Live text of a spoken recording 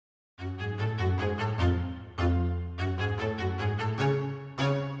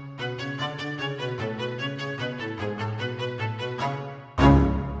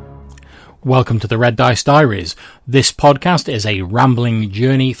Welcome to the Red Dice Diaries. This podcast is a rambling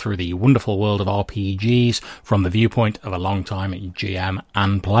journey through the wonderful world of RPGs from the viewpoint of a long-time GM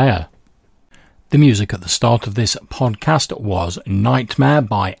and player. The music at the start of this podcast was Nightmare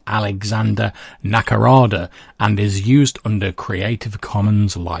by Alexander Nakarada and is used under Creative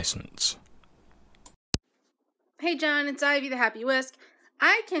Commons license. Hey John, it's Ivy the Happy Whisk.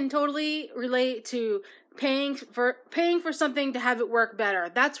 I can totally relate to paying for something to have it work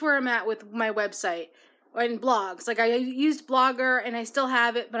better. That's where I'm at with my website and blogs. Like, I used Blogger and I still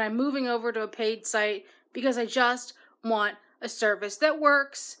have it, but I'm moving over to a paid site because I just want a service that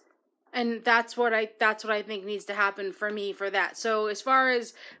works, and that's what I think needs to happen for me for that. So as far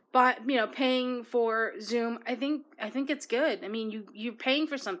as paying for Zoom, I think it's good. I mean, you're paying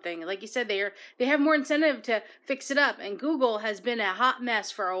for something. Like you said, they have more incentive to fix it up, and Google has been a hot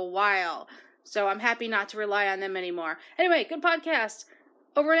mess for a while. So I'm happy not to rely on them anymore. Anyway, good podcast.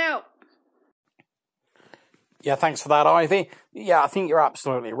 Over and out. Yeah, thanks for that, Ivy. Yeah, I think you're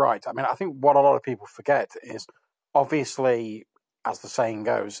absolutely right. I mean, I think what a lot of people forget is, obviously, as the saying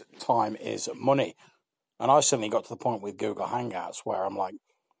goes, time is money. And I certainly got to the point with Google Hangouts where I'm like,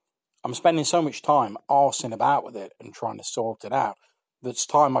 I'm spending so much time arsing about with it and trying to sort it out. That's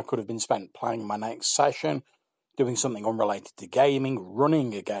time I could have been spent playing my next session, doing something unrelated to gaming,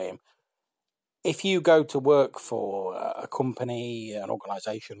 running a game. If you go to work for a company, an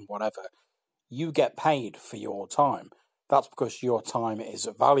organisation, whatever, you get paid for your time. That's because your time is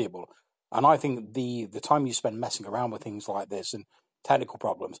valuable. And I think the time you spend messing around with things like this and technical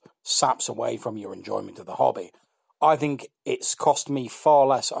problems saps away from your enjoyment of the hobby. I think it's cost me far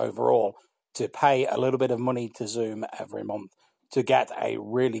less overall to pay a little bit of money to Zoom every month to get a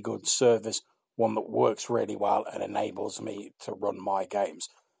really good service, one that works really well and enables me to run my games.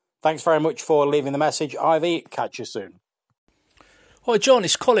 Thanks very much for leaving the message, Ivy. Catch you soon. Hi John,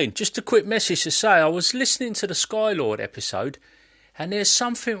 it's Colin. Just a quick message to say I was listening to the Skylord episode and there's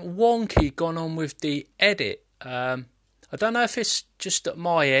something wonky gone on with the edit. I don't know if it's just at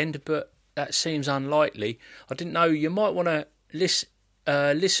my end, but that seems unlikely. I didn't know. You might want to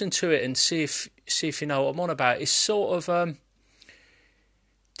listen to it and see if you know what I'm on about. It's sort of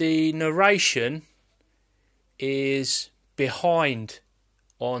the narration is behind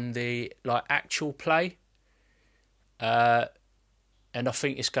on the actual play, and I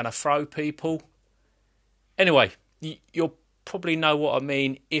think it's going to throw people. Anyway, you'll probably know what I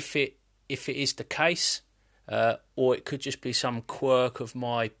mean if it is the case, or it could just be some quirk of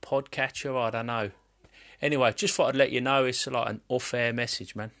my podcatcher. I don't know. Anyway, just thought I'd let you know. It's like an off-air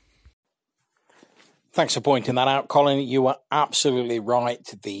message, man. Thanks for pointing that out, Colin. You were absolutely right.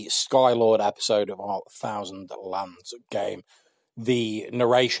 The Skylord episode of our Thousand Lands game, the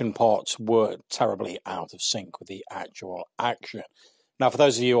narration parts were terribly out of sync with the actual action. Now, for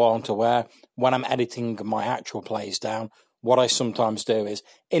those of you who aren't aware, when I'm editing my actual plays down, what I sometimes do is,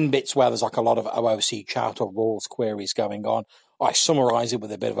 in bits where there's like a lot of OOC chat or rules queries going on, I summarise it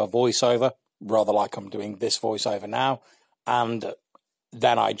with a bit of a voiceover, rather like I'm doing this voiceover now, and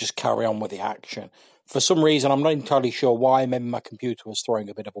then I just carry on with the action. For some reason, I'm not entirely sure why, maybe my computer was throwing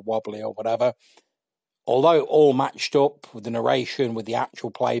a bit of a wobbly or whatever. Although all matched up with the narration, with the actual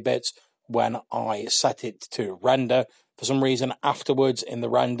play bits, when I set it to render, for some reason afterwards in the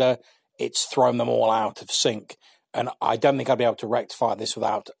render, it's thrown them all out of sync. And I don't think I'd be able to rectify this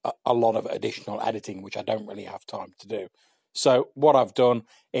without a lot of additional editing, which I don't really have time to do. So what I've done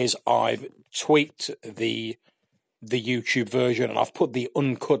is I've tweaked the YouTube version, and I've put the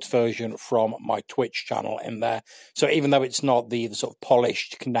uncut version from my Twitch channel in there. So even though it's not the sort of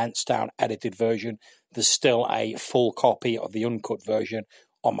polished, condensed down, edited version, there's still a full copy of the uncut version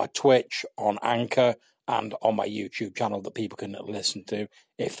on my Twitch, on Anchor, and on my YouTube channel that people can listen to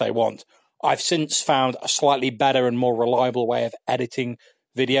if they want. I've since found a slightly better and more reliable way of editing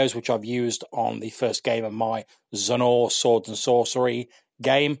videos, which I've used on the first game of my Xanor Swords and Sorcery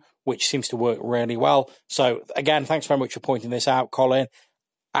game, which seems to work really well. So again, thanks very much for pointing this out, Colin.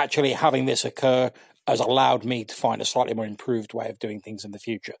 Actually having this occur has allowed me to find a slightly more improved way of doing things in the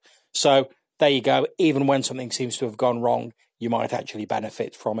future. So there you go. Even when something seems to have gone wrong, you might actually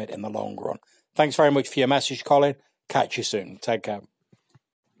benefit from it in the long run. Thanks very much for your message, Colin. Catch you soon. Take care.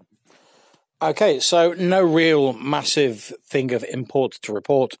 Okay, so no real massive thing of import to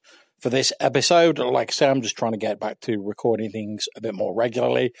report for this episode. Like I say, I'm just trying to get back to recording things a bit more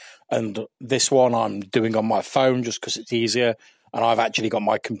regularly. And this one I'm doing on my phone just because it's easier. And I've actually got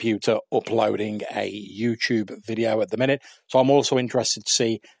my computer uploading a YouTube video at the minute. So I'm also interested to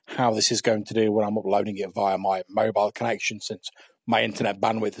see how this is going to do when I'm uploading it via my mobile connection, since my internet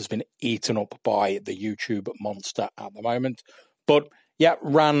bandwidth has been eaten up by the YouTube monster at the moment. But Yeah,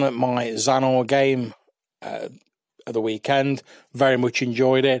 ran my Xanor game at the weekend. Very much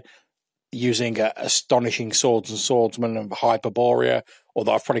enjoyed it. Using Astonishing Swords and Swordsman of Hyperborea,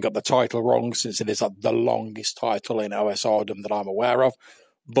 although I've probably got the title wrong since it is the longest title in OSRdom that I'm aware of.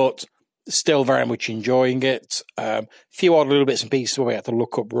 But still very much enjoying it. Few odd little bits and pieces where we had to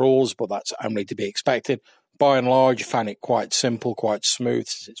look up rules, but that's only to be expected. By and large, I found it quite simple, quite smooth,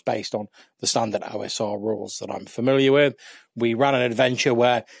 since it's based on the standard OSR rules that I'm familiar with. We ran an adventure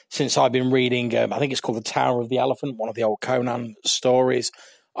where, since I've been reading, I think it's called The Tower of the Elephant, one of the old Conan stories,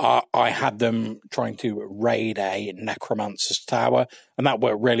 I had them trying to raid a necromancer's tower, and that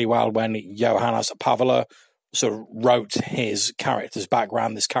worked really well when Johannes Pavela sort of wrote his character's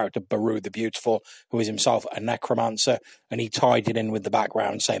background, this character Baru the Beautiful, who is himself a necromancer, and he tied it in with the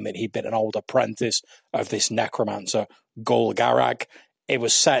background saying that he'd been an old apprentice of this necromancer, Golgarag. It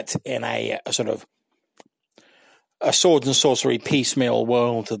was set in a sort of a swords and sorcery piecemeal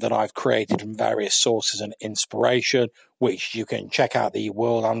world that I've created from various sources and inspiration, which you can check out the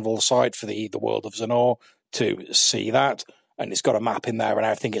World Anvil site for the World of Xanor to see that. And it's got a map in there and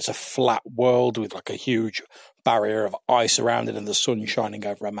everything. It's a flat world with like a huge barrier of ice around it and the sun shining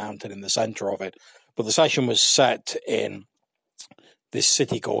over a mountain in the center of it. But the session was set in this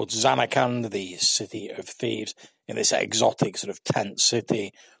city called Zanarkand, the city of thieves, in this exotic sort of tent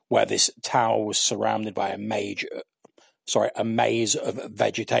city where this tower was surrounded by a maze of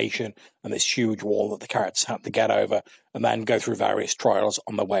vegetation and this huge wall that the characters had to get over and then go through various trials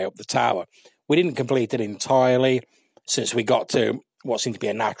on the way up the tower. We didn't complete it entirely since we got to what seemed to be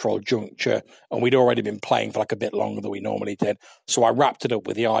a natural juncture, and we'd already been playing for like a bit longer than we normally did. So I wrapped it up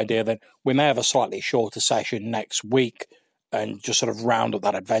with the idea that we may have a slightly shorter session next week and just sort of round up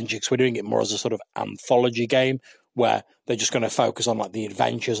that adventure, because we're doing it more as a sort of anthology game where they're just going to focus on like the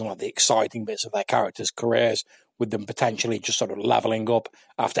adventures and like the exciting bits of their characters' careers, with them potentially just sort of leveling up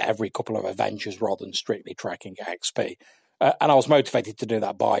after every couple of adventures rather than strictly tracking XP. And I was motivated to do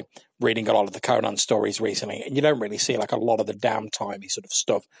that by reading a lot of the Conan stories recently, and you don't really see like a lot of the downtimey sort of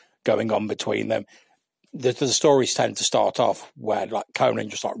stuff going on between them. The stories tend to start off where like Conan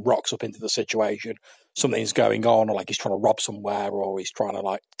just like rocks up into the situation, something's going on, or like he's trying to rob somewhere, or he's trying to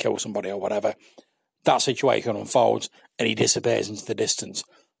like kill somebody or whatever. That situation unfolds and he disappears into the distance.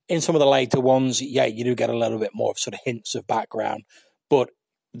 In some of the later ones, yeah, you do get a little bit more of sort of hints of background, but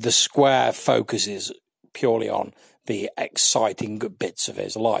the square focuses purely on the exciting bits of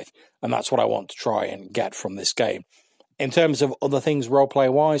his life. And that's what I want to try and get from this game. In terms of other things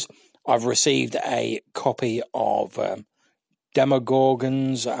roleplay-wise, I've received a copy of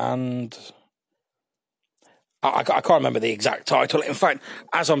Demogorgons and I can't remember the exact title. In fact,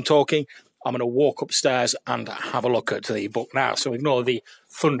 as I'm talking, I'm going to walk upstairs and have a look at the book now. So ignore the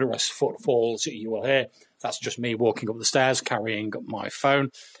thunderous footfalls you will hear. That's just me walking up the stairs, carrying my phone.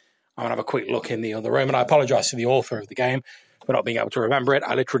 I'm going to have a quick look in the other room. And I apologise to the author of the game for not being able to remember it.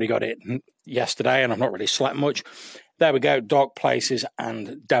 I literally got it yesterday and I've not really slept much. There we go, Dark Places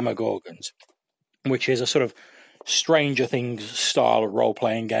and Demogorgons, which is a sort of Stranger Things style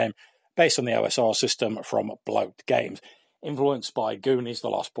role-playing game based on the OSR system from Bloat Games, influenced by Goonies, The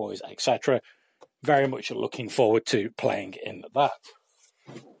Lost Boys, etc. Very much looking forward to playing in that.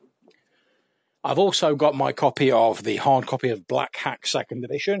 I've also got my copy of the hard copy of Black Hack 2nd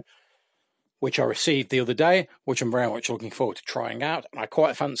Edition, which I received the other day, which I'm very much looking forward to trying out. And I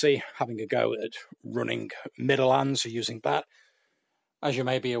quite fancy having a go at running Middlelands using that. As you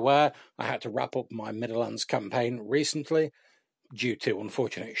may be aware, I had to wrap up my Middlelands campaign recently due to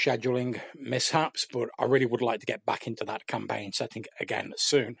unfortunate scheduling mishaps, but I really would like to get back into that campaign setting again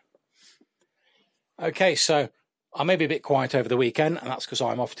soon. Okay, so I may be a bit quiet over the weekend, and that's because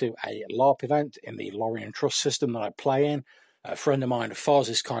I'm off to a LARP event in the Lorien Trust system that I play in. A friend of mine, Foz,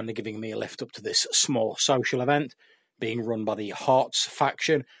 is kindly giving me a lift up to this small social event being run by the Hearts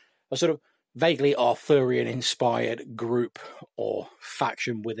faction, a sort of vaguely Arthurian-inspired group or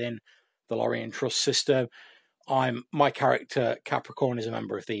faction within the Lorien Trust system. My character, Capricorn, is a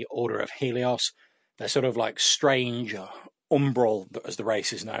member of the Order of Helios. They're sort of like strange, umbral, as the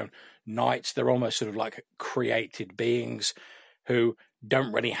race is known, knights. They're almost sort of like created beings who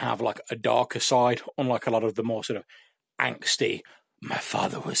don't really have like a darker side, unlike a lot of the more sort of angsty, my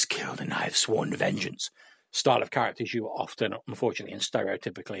father was killed and I have sworn vengeance style of characters you often, unfortunately and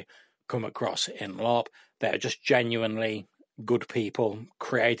stereotypically, come across in LARP. They're just genuinely good people,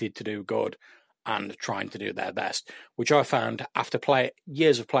 created to do good and trying to do their best, which I found after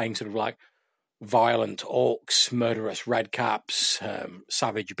years of playing sort of like violent orcs, murderous redcaps,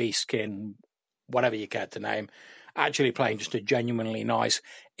 savage beastkin, whatever you care to name, actually playing just a genuinely nice,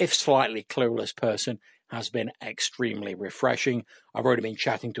 if slightly clueless person, has been extremely refreshing. I've already been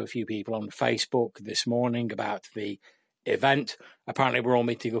chatting to a few people on Facebook this morning about the event. Apparently, we're all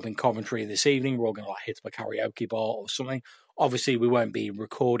meeting up in Coventry this evening. We're all going to hit up a karaoke bar or something. Obviously, we won't be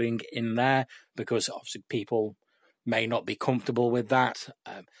recording in there because obviously people may not be comfortable with that.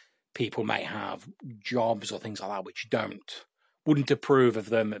 People may have jobs or things like that which wouldn't approve of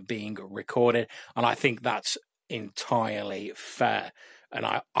them being recorded, and I think that's entirely fair. And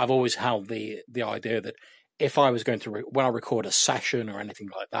I've always held the idea that if I was going to, when I record a session or anything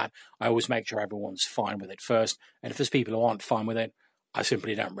like that, I always make sure everyone's fine with it first. And if there's people who aren't fine with it, I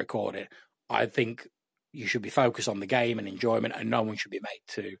simply don't record it. I think you should be focused on the game and enjoyment, and no one should be made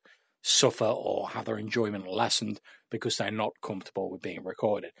to suffer or have their enjoyment lessened because they're not comfortable with being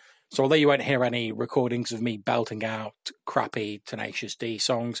recorded. So although you won't hear any recordings of me belting out crappy Tenacious D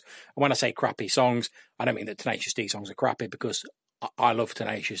songs, and when I say crappy songs, I don't mean that Tenacious D songs are crappy because I love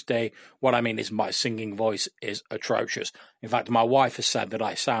Tenacious D. What I mean is my singing voice is atrocious. In fact, my wife has said that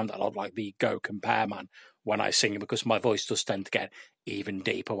I sound a lot like the Go Compare Man when I sing because my voice does tend to get even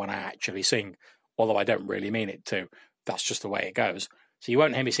deeper when I actually sing, although I don't really mean it to. That's just the way it goes. So you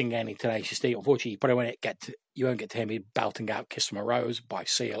won't hear me sing any Tenacious D. Unfortunately, you won't get to hear me belting out Kiss My Rose by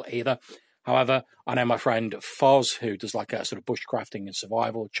Seal either. However, I know my friend Foz, who does like a sort of bushcrafting and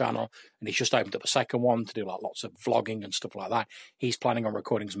survival channel, and he's just opened up a second one to do like lots of vlogging and stuff like that. He's planning on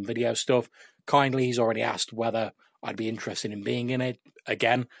recording some video stuff. Kindly, he's already asked whether I'd be interested in being in it.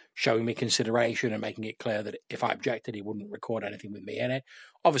 Again, showing me consideration and making it clear that if I objected, he wouldn't record anything with me in it.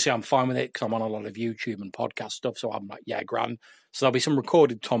 Obviously, I'm fine with it because I'm on a lot of YouTube and podcast stuff, so I'm like, yeah, grand. So there'll be some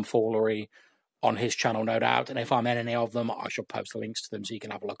recorded tomfoolery on his channel, no doubt. And if I'm in any of them, I shall post the links to them so you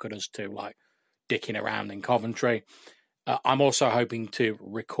can have a look at us too, like dicking around in Coventry. I'm also hoping to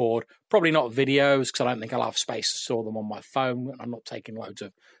record, probably not videos because I don't think I'll have space to store them on my phone. I'm not taking loads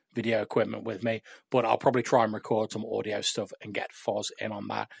of video equipment with me, but I'll probably try and record some audio stuff and get Foz in on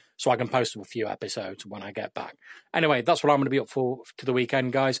that so I can post a few episodes when I get back. Anyway, that's what I'm going to be up for to the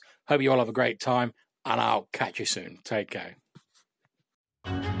weekend, guys. Hope you all have a great time, and I'll catch you soon. Take care.